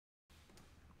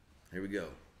Here we go.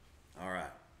 All right.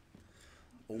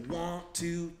 1,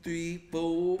 2, 3,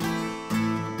 4.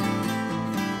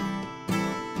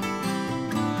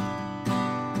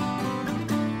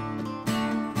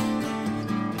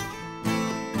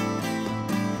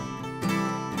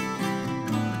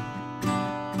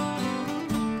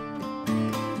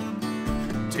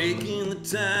 Taking the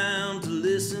time to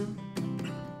listen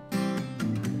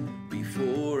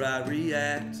before I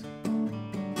react.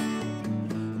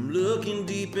 I'm looking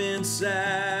deep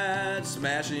inside,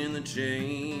 smashing the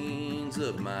chains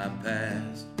of my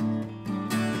past.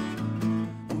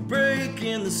 I'm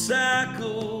breaking the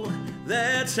cycle,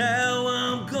 that's how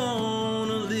I'm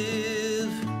gonna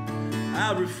live.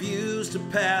 I refuse to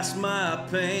pass my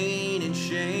pain and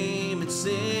shame and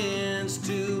sins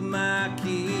to my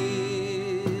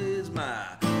kids. My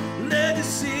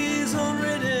legacy's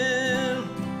unwritten,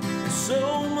 there's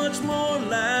so much more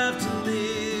life to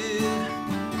live.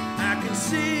 I can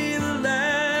see the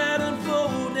light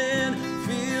unfolding,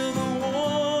 feel the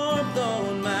warmth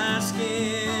on my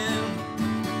skin,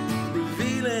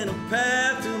 revealing a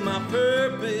path to my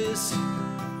purpose,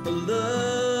 a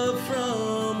love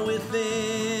from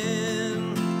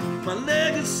within. My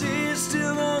legacy is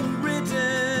still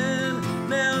unwritten,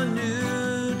 now a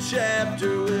new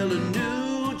chapter, well, a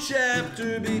new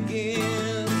chapter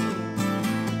begins.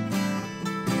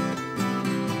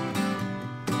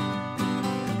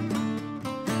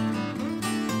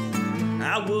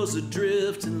 I was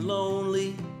adrift and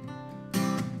lonely,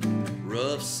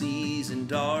 rough seas and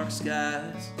dark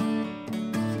skies,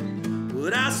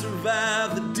 but I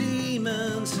survived the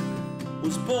demons,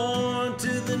 was born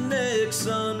to the next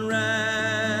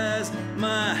sunrise.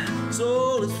 My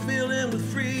soul is filling with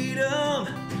freedom,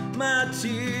 my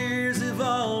tears have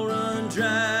all run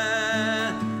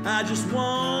dry. I just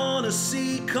want to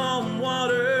see calm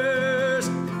waters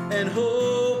and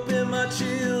hope in my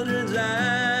children's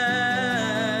eyes.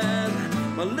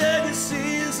 My legacy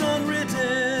is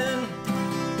unwritten,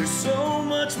 there's so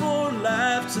much more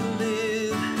life to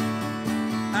live.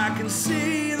 I can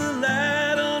see the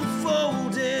light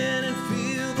unfolding and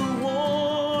feel the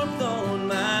warmth on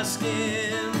my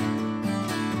skin,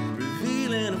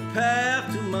 revealing a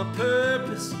path to my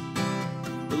purpose,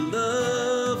 the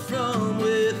love from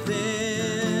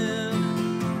within.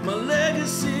 My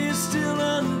legacy is still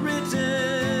unwritten,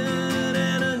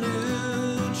 and a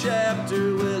new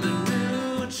chapter, well, a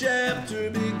new chapter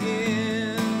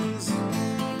begins.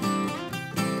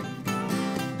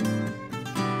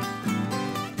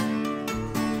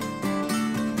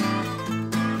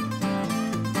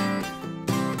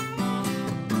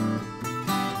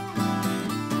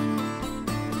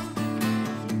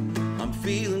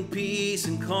 Feeling peace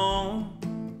and calm,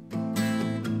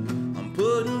 I'm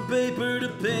putting paper to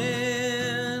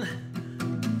pen,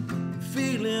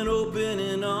 feeling open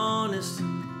and honest,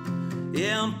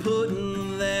 yeah, I'm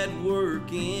putting that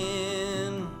work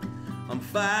in. I'm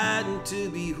fighting to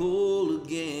be whole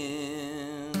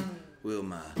again. Well,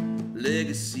 my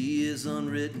legacy is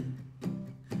unwritten,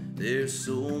 there's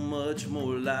so much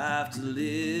more life to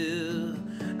live.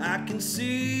 I can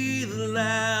see the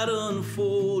light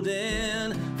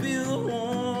unfolding, feel the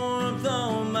warmth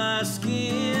on my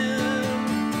skin,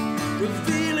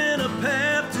 revealing a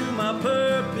path to my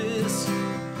purpose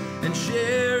and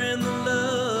sharing the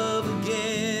love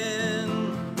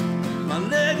again. My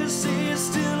legacy is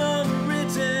still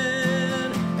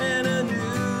unwritten, and a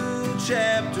new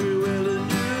chapter, well, a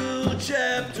new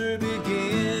chapter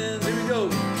begins. Here we go.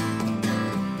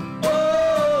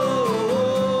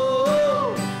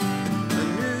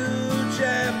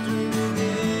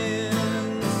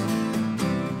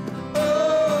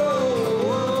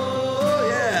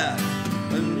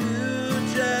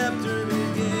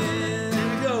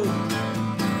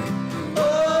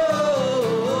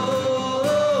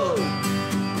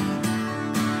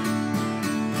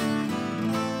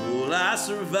 I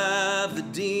survived the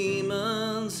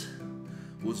demons,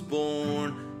 was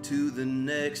born to the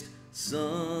next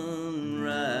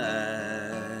sunrise.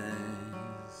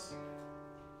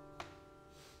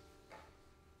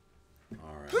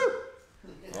 All right. Woo!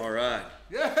 All right.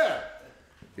 Yeah.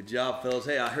 Good job, fellas.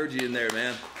 Hey, I heard you in there,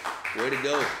 man. Way to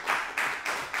go.